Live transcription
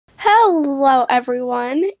Hello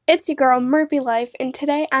everyone, it's your girl Murphy Life, and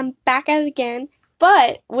today I'm back at it again,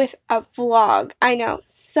 but with a vlog. I know,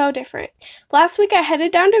 so different. Last week I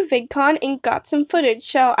headed down to Vidcon and got some footage,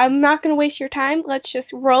 so I'm not going to waste your time. Let's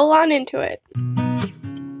just roll on into it. 1,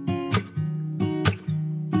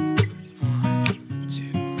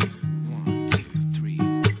 2, 1, 2, 3.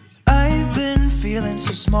 I've been feeling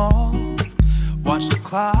so small. Watch the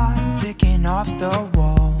clock ticking off the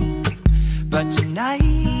wall. But tonight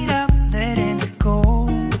I'm letting it go.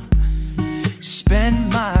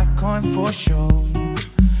 Spend my coin for sure.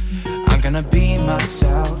 I'm gonna be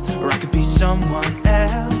myself, or I could be someone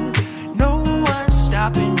else. No one's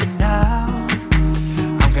stopping me now.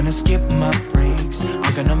 I'm gonna skip my breaks,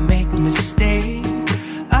 I'm gonna make mistakes.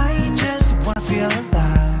 I just wanna feel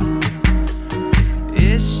alive.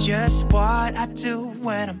 It's just what I do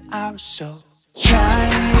when I'm out, so try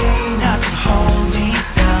not to hold me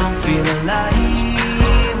down. Feel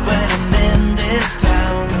alive when I'm in this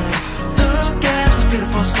town. Look at those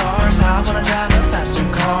beautiful stars. I wanna drive a faster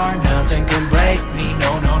car. Nothing can break me,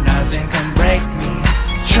 no, nothing can break me.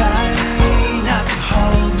 Try not to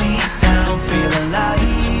hold me down. Feel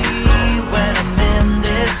alive when I'm in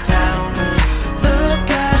this town. Look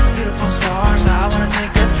at those beautiful stars. I wanna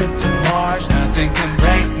take a trip to Mars. Nothing can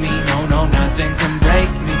break me, no, nothing can break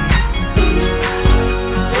me.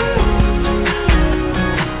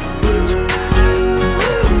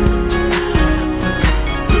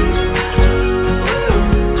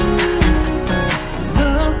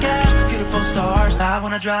 I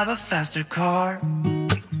wanna drive a faster car.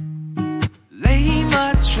 Lay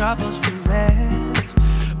my troubles to rest.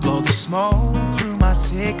 Blow the smoke through my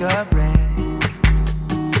cigarette.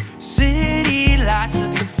 City lights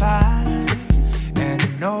looking fine, and I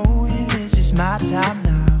know this is my time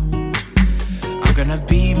now. I'm gonna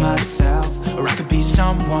be myself, or I could be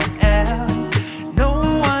someone else.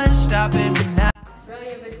 No one's stopping me now.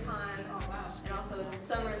 Australia Vidcon, oh wow, and also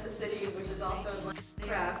Summer in the City, which is also in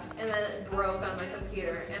Minecraft, and then it broke on my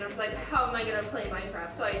computer, and I was like, how am I gonna play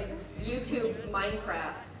Minecraft? So I YouTube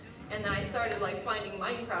Minecraft, and then I started like finding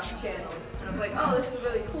Minecraft channels, and I was like, oh, this is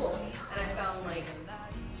really cool, and I found like,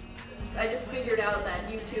 I just figured out that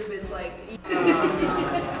YouTube is like,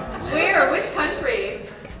 where, which country?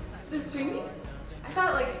 Is it streaming? I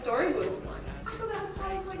thought like Story was one. I thought that was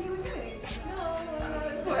part of what you were doing. No,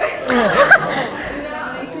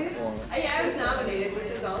 yeah, I was nominated,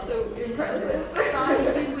 which is also impressive.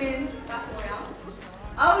 Did you win Battle Royale?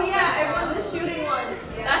 Oh yeah, I won the shooting one.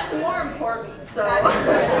 Yeah. That's more important. So.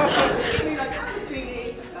 We got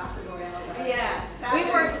streaming Battle Royale. Yeah, we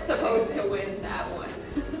weren't supposed to win that one.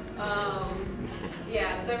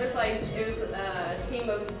 Yeah, there was like it was a team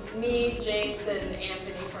of me, Jinx, and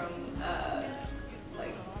Anthony from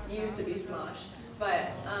like used to be Smosh,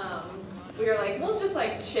 but we were like, we'll just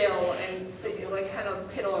like chill and see, like kind of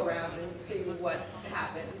piddle around and see what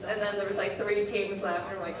happens. And then there was like 3 teams left,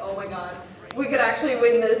 and we're like, oh my god, we could actually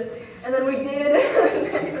win this. And then we did,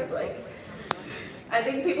 and it was like, I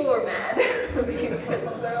think people were mad because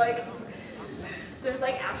they're like, there's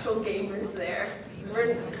like actual gamers there.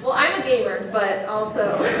 Well, I'm a gamer, but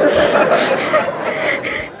also.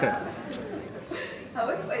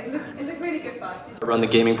 It's a pretty good fun. I run the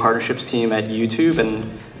gaming partnerships team at YouTube, and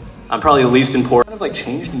I'm probably the least important. What have like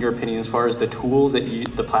changed in your opinion as far as the tools that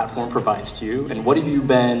the platform provides to you, and what have you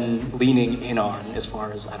been leaning in on as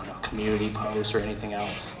far as, I don't know, community posts or anything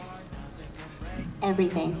else?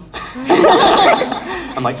 Everything.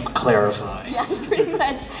 I'm like, clarify. Yeah, pretty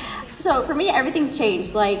much. So for me, everything's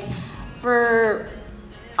changed. Like,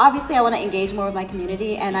 obviously I want to engage more with my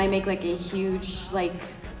community, and I make like a huge, like,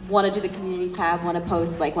 want to do the community tab, want to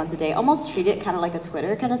post like once a day, almost treat it kind of like a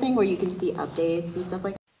Twitter kind of thing where you can see updates and stuff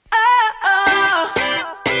like that.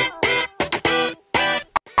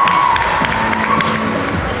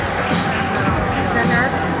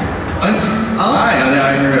 Hi,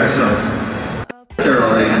 I heard ourselves. It's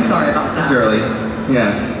early. I'm sorry about that. It's early.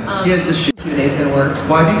 Yeah. He has the shit. Q&A's gonna work.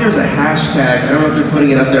 Well, I think there's a hashtag. I don't know if they're putting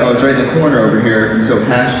it up there. Oh, it's right in the corner over here. So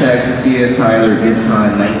hashtag Sophia Tyler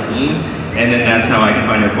Vidcon 19. And then that's how I can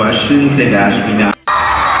find your questions. They've asked me now.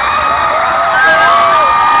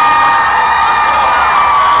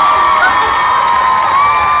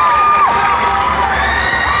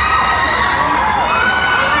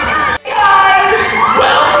 Hey guys!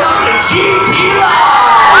 Welcome to GT Live!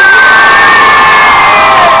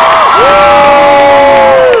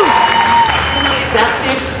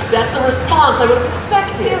 That's the response I would have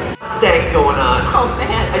expected. Stank going on. Oh man.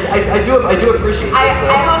 I do appreciate this.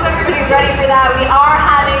 I hope everybody's ready for that. We are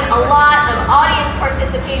having a lot of audience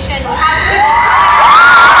participation. We have people.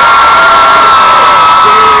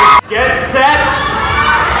 Get set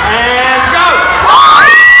and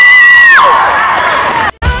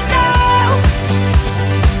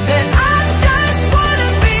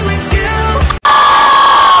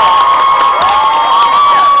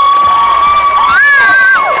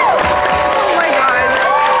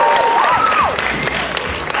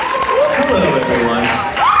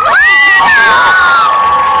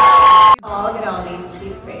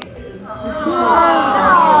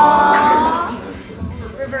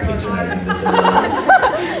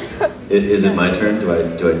Is it my turn?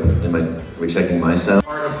 Are we checking my sound?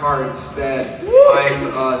 Heart of hearts that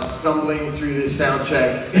I'm stumbling through this sound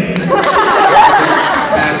check and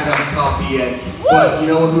haven't got coffee yet. But you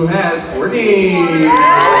know who has? Courtney!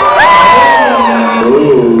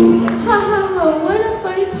 Ooh. Haha, what a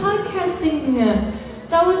funny podcasting.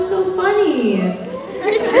 That was so funny.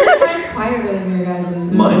 Mine's quieter than your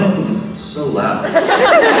guys'. Mine, I think, is so loud.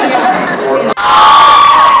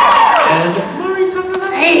 And Mari, talk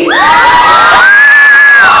about hey.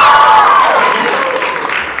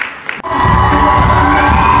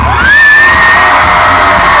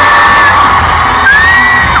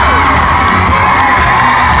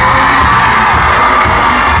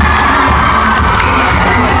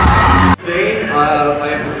 I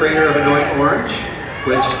am the creator of Annoying Orange,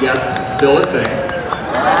 which, yes, still a thing.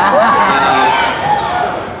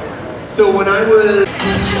 So when I was